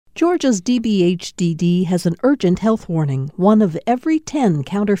Georgia's DBHDD has an urgent health warning. 1 of every 10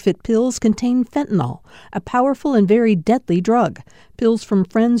 counterfeit pills contain fentanyl, a powerful and very deadly drug. Pills from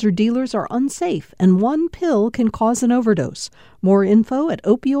friends or dealers are unsafe, and 1 pill can cause an overdose. More info at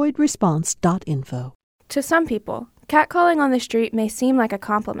opioidresponse.info. To some people, catcalling on the street may seem like a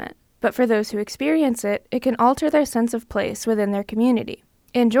compliment, but for those who experience it, it can alter their sense of place within their community.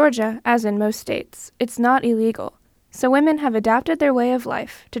 In Georgia, as in most states, it's not illegal. So women have adapted their way of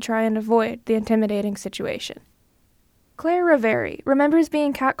life to try and avoid the intimidating situation. Claire Raveri remembers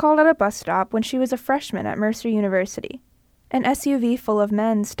being catcalled at a bus stop when she was a freshman at Mercer University. An SUV full of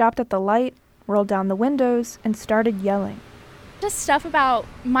men stopped at the light, rolled down the windows, and started yelling. Just stuff about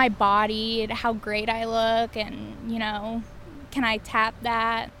my body and how great I look and, can I tap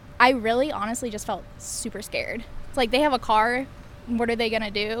that? I really honestly just felt super scared. It's like they have a car. What are they going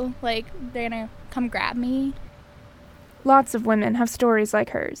to do? Like, they're going to come grab me? Lots of women have stories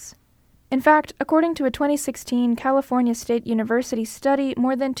like hers. In fact, according to a 2016 California State University study,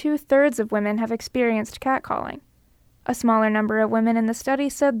 more than 2/3 of women have experienced catcalling. A smaller number of women in the study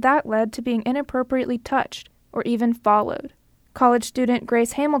said that led to being inappropriately touched or even followed. College student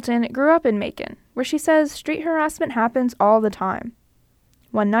Grace Hamilton grew up in Macon, where she says street harassment happens all the time.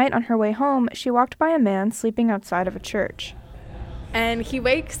 One night on her way home, she walked by a man sleeping outside of a church. And he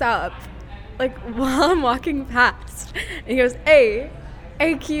wakes up while I'm walking past, and he goes, hey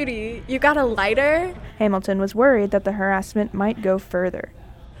cutie, you got a lighter? Hamilton was worried that the harassment might go further.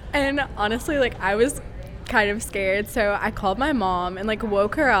 And honestly, I was kind of scared, so I called my mom and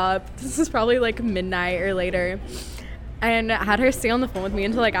woke her up. This was probably midnight or later, and had her stay on the phone with me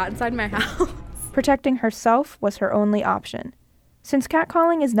until I got inside my house. Protecting herself was her only option. Since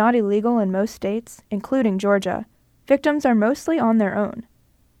catcalling is not illegal in most states, including Georgia, victims are mostly on their own.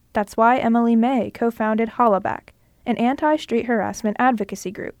 That's why Emily May co-founded Hollaback, an anti-street harassment advocacy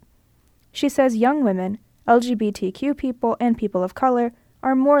group. She says young women, LGBTQ people, and people of color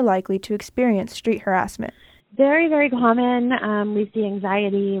are more likely to experience street harassment. Very, very common. We see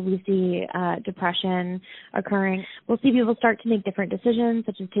anxiety, we see depression occurring. We'll see people start to make different decisions,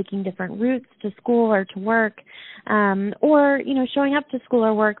 such as taking different routes to school or to work, or, showing up to school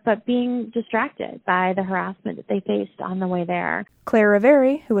or work, but being distracted by the harassment that they faced on the way there. Claire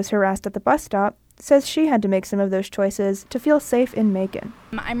Raveri, who was harassed at the bus stop, says she had to make some of those choices to feel safe in Macon.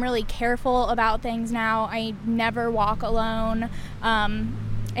 I'm really careful about things now. I never walk alone.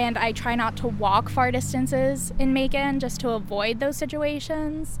 And I try not to walk far distances in Macon just to avoid those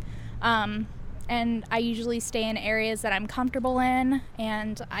situations. And I usually stay in areas that I'm comfortable in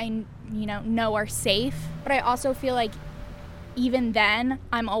and I know are safe. But I also feel like even then,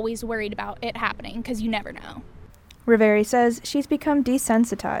 I'm always worried about it happening because you never know. Raveri says she's become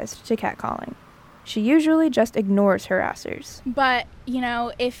desensitized to catcalling. She usually just ignores harassers. But,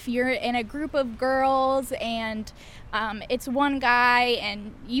 if you're in a group of girls and it's one guy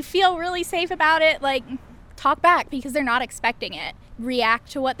and you feel really safe about it, talk back because they're not expecting it.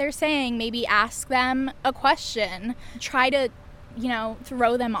 React to what they're saying. Maybe ask them a question. Try to,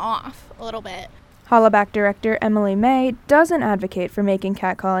 throw them off a little bit. Hollaback director Emily May doesn't advocate for making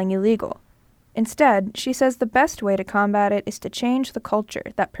catcalling illegal. Instead, she says the best way to combat it is to change the culture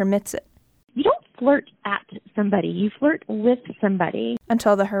that permits it. You don't flirt at somebody, you flirt with somebody.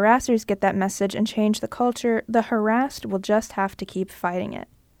 Until the harassers get that message and change the culture, the harassed will just have to keep fighting it.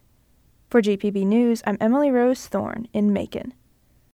 For GPB News, I'm Emily Rose Thorne in Macon.